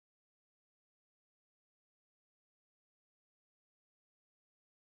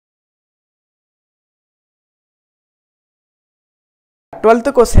12th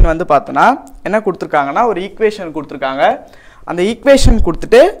question வந்து பார்த்தோன்னா என்ன கொடுத்துருக்காங்கன்னா ஒரு ஈக்குவேஷன் கொடுத்துருக்காங்க. அந்த ஈக்குவேஷன்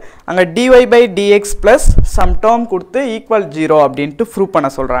கொடுத்துட்டு அங்கே dy by dx plus some term கொடுத்து ஈக்குவல் 0 அப்படின்ட்டு ப்ரூவ் பண்ண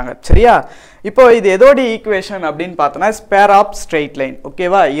சொல்கிறாங்க. சரியா? இப்போ இது எதோட ஈக்குவேஷன் அப்படின்னு பார்த்தோன்னா பேர் ஆஃப் ஸ்ட்ரெயிட் லைன்.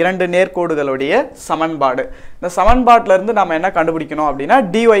 ஓகேவா? இரண்டு நேர்கோடுகளுடைய சமன்பாடு. இந்த சமன்பாட்டிலேருந்து நம்ம என்ன கண்டுபிடிக்கணும் அப்படின்னா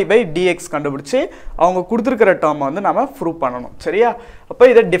dy by dx கண்டுபிடிச்சி அவங்க கொடுத்துருக்கிற டேர்மை வந்து நம்ம ப்ரூவ் பண்ணணும். சரியா? அப்போ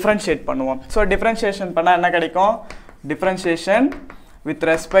இதை டிஃப்ரென்ஷியேட் பண்ணுவோம். ஸோ டிஃப்ரென்ஷியேஷன் பண்ணால் என்ன கிடைக்கும்? Differentiation with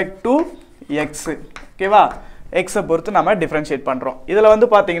respect to X. ஓகேவா? எக்ஸை பொறுத்து நம்ம டிஃப்ரென்ஷியேட் பண்ணுறோம். இதில் வந்து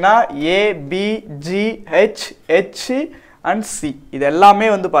பார்த்தீங்கன்னா ஏ P G H H and C இது எல்லாமே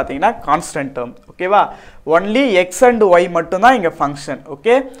வந்து பார்த்தீங்கன்னா கான்ஸ்டன்ட் டேர்ம். ஓகேவா? ஒன்லி எக்ஸ் அண்ட் ஒய் மட்டும்தான் இங்கே ஃபங்க்ஷன்.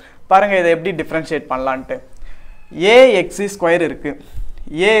 ஓகே, பாருங்கள் இதை எப்படி டிஃப்ரென்ஷியேட் பண்ணலான்ட்டு. ஏ எக்ஸி ஸ்கொயர் இருக்குது.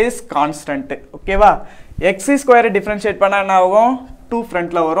 ஏ இஸ் கான்ஸ்டன்ட்டு. ஓகேவா? எக்ஸி ஸ்கொயரை டிஃப்ரென்ஷியேட் பண்ணால் என்ன ஆகும்? 2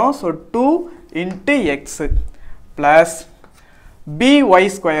 ஃப்ரண்ட்டில் வரும். So 2 into x plus by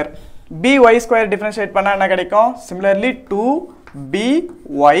square. by square differentiate பண்ணால் என்ன கிடைக்கும்? சிமிலர்லி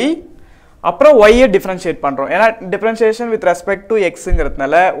 2by அப்புறம் ஒய்யை டிஃப்ரென்ஷியேட் பண்ணுறோம். ஏன்னா டிஃப்ரென்ஷியேஷன் வித் ரெஸ்பெக்ட் டு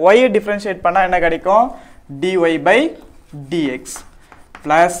எக்ஸுங்கிறதுனால ஒய்யை டிஃப்ரென்ஷியேட் பண்ணால் என்ன கிடைக்கும்? dy by dx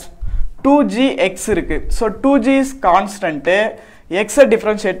plus 2gx இருக்குது. So 2g is constant. எக்ஸை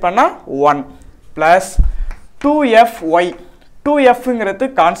டிஃப்ரென்ஷியேட் பண்ணால் 1 plus 2fy. 2fங்கிறது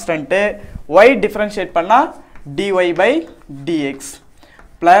constant. Y differentiate பண்ணால் dy by dx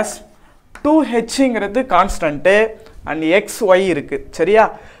plus 2hங்கிறது constant and xy இருக்குது. சரியா?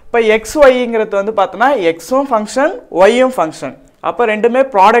 இப்போ xyங்கிறது வந்து பார்த்தோன்னா எக்ஸும் ஃபங்க்ஷன் ஒய்யும் ஃபங்க்ஷன். அப்போ ரெண்டுமே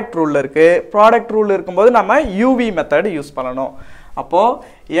ப்ராடக்ட் ரூலில் இருக்குது. ப்ராடக்ட் ரூல் இருக்கும்போது நம்ம யூவி மெத்தட் யூஸ் பண்ணணும்.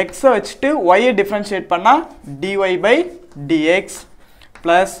 அப்போது எக்ஸை வச்சுட்டு ஒய்யை டிஃப்ரென்ஷியேட் பண்ணால் dy by dx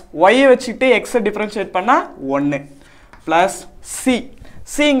ப்ளஸ் ஒய்யை வச்சுக்கிட்டு எக்ஸை டிஃப்ரென்ஷியேட் பண்ணால் 1 ப்ளஸ்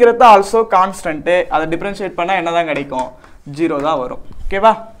சிங்கிறது ஆல்சோ கான்ஸ்டன்ட்டு. அதை டிஃப்ரென்ஷியேட் பண்ணால் என்ன தான் கிடைக்கும்? 0 தான் வரும்.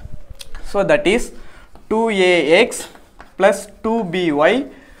 ஓகேவா? So that is 2ax plus 2by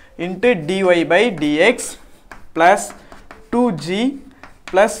into dy by dx plus 2g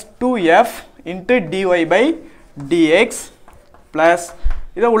plus 2f into dy by dx plus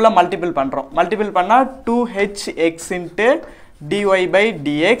இதை உள்ள மல்டிபிள் பண்ணுறோம். மல்டிபிள் பண்ணால் 2hx into dy by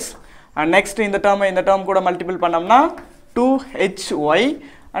dx and next இந்த டேர்ம் கூட மல்டிபிள் பண்ணோம்னா 2hy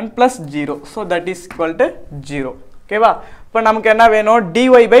and plus 0. So that is equal to 0. ஓகேவா? இப்போ நமக்கு என்ன வேணும்? dy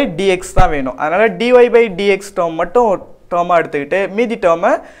by dx தான் வேணும். அதனால் dy by dx டேர்ம் மட்டும் டேர்மாக எடுத்துக்கிட்டு மீதி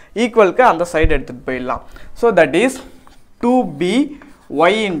டேர்மை ஈக்குவலுக்கு அந்த சைடு எடுத்துகிட்டு போயிடலாம். So that is 2by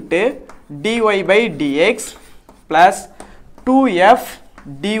into dy by dx plus 2f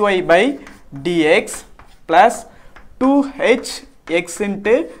dy by dx plus 2hx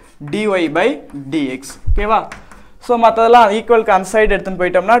into dy by dx. ஓகேவா? ஸோ மற்றதெல்லாம் ஈக்குவலுக்கு அந்த சைடு எடுத்துன்னு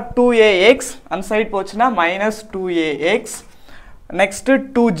போயிட்டோம்னா 2ax அந்த சைடு போச்சுன்னா மைனஸ் 2ax நெக்ஸ்ட்டு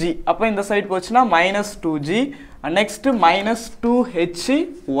 2g அப்போ இந்த சைடு போச்சுன்னா minus 2g next minus 2hy.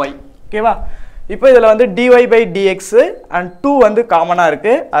 ஓகேவா? இப்போ இதில் வந்து dy by dx அண்ட் 2 வந்து காமனாக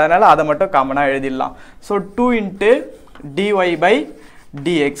இருக்குது. அதனால் அதை மட்டும் காமனாக எழுதிடலாம். So 2 into dy by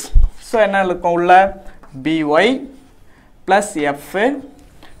dx. So என்ன இருக்கும் உள்ள? by plus f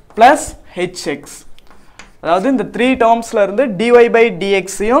plus hx. அதாவது இந்த 3 டேர்ம்ஸில் இருந்து dy by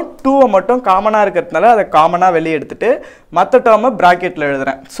dxையும் 2 மட்டும் காமனாக இருக்கிறதுனால அதை காமனாக வெளியே எடுத்துகிட்டு மற்ற டேர்மை ப்ராக்கெட்டில்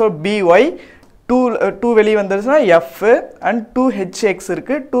எழுதுகிறேன். ஸோ by 2 வெளியே வந்துருச்சுன்னா f அண்ட் 2hx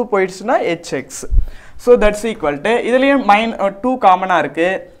இருக்குது. 2 போயிடுச்சுன்னா hx. So that's equal to இதுலேயும் 2 காமனாக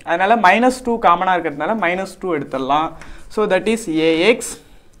இருக்குது. அதனால் -2 காமனாக இருக்கிறதுனால -2 எடுத்துடலாம். So that is ax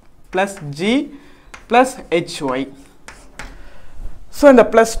plus g plus hy. So இந்த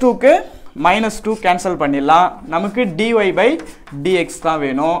ப்ளஸ் 2க்கு -2 கேன்சல் பண்ணிடலாம். நமக்கு dy by dx தான்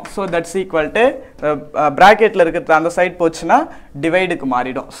வேணும். ஸோ தட்ஸ் ஈக்குவல் டு ப்ராக்கெட்டில் இருக்கிறது அந்த சைட் போச்சுன்னா டிவைடுக்கு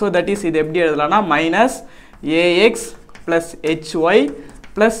மாறிடும். ஸோ தட் இஸ் இது எப்படி எழுதலாம்னா minus ax plus hy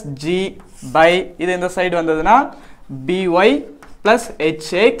plus g by இது இந்த சைடு வந்ததுன்னா by plus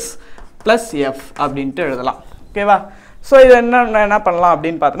hx plus f அப்படின்ட்டு எழுதலாம். ஓகேவா? ஸோ இது என்ன பண்ணலாம்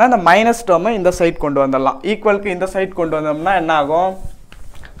அப்படின்னு பார்த்தோன்னா இந்த மைனஸ் டேர்மை இந்த சைட் கொண்டு வந்துடலாம். ஈக்குவலுக்கு இந்த சைட் கொண்டு வந்தோம்னா என்ன ஆகும்?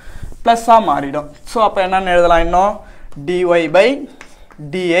 ப்ளஸ்ஸாக மாறிடும். ஸோ அப்போ என்னென்னு எழுதலாம்? இன்னும் dy by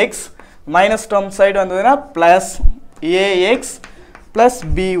dx minus term side வந்ததுன்னா plus ax plus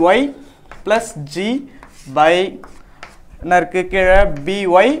by plus g by என்ன இருக்குது கீழே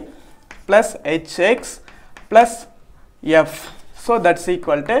by plus hx plus f. So that's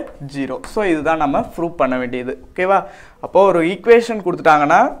equal to 0. So இதுதான் நம்ம ப்ரூவ் பண்ண வேண்டியது. ஓகேவா? அப்போது ஒரு ஈக்குவேஷன்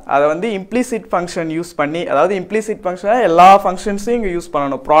கொடுத்துட்டாங்கன்னா அதை வந்து இம்ப்ளிசிட் ஃபங்க்ஷன் யூஸ் பண்ணி, அதாவது இம்ப்ளிசிட் ஃபங்க்ஷனாக எல்லா ஃபங்க்ஷன்ஸையும் இங்கே யூஸ்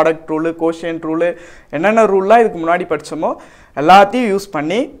பண்ணணும். ப்ராடக்ட் ரூலு, கோஷியன்ட் ரூலு, என்னென்ன ரூல்லாம் இதுக்கு முன்னாடி படித்தோமோ எல்லாத்தையும் யூஸ்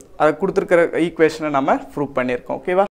பண்ணி அதை கொடுத்துருக்கிற ஈக்குவேஷனை நம்ம ப்ரூவ் பண்ணியிருக்கோம். ஓகேவா?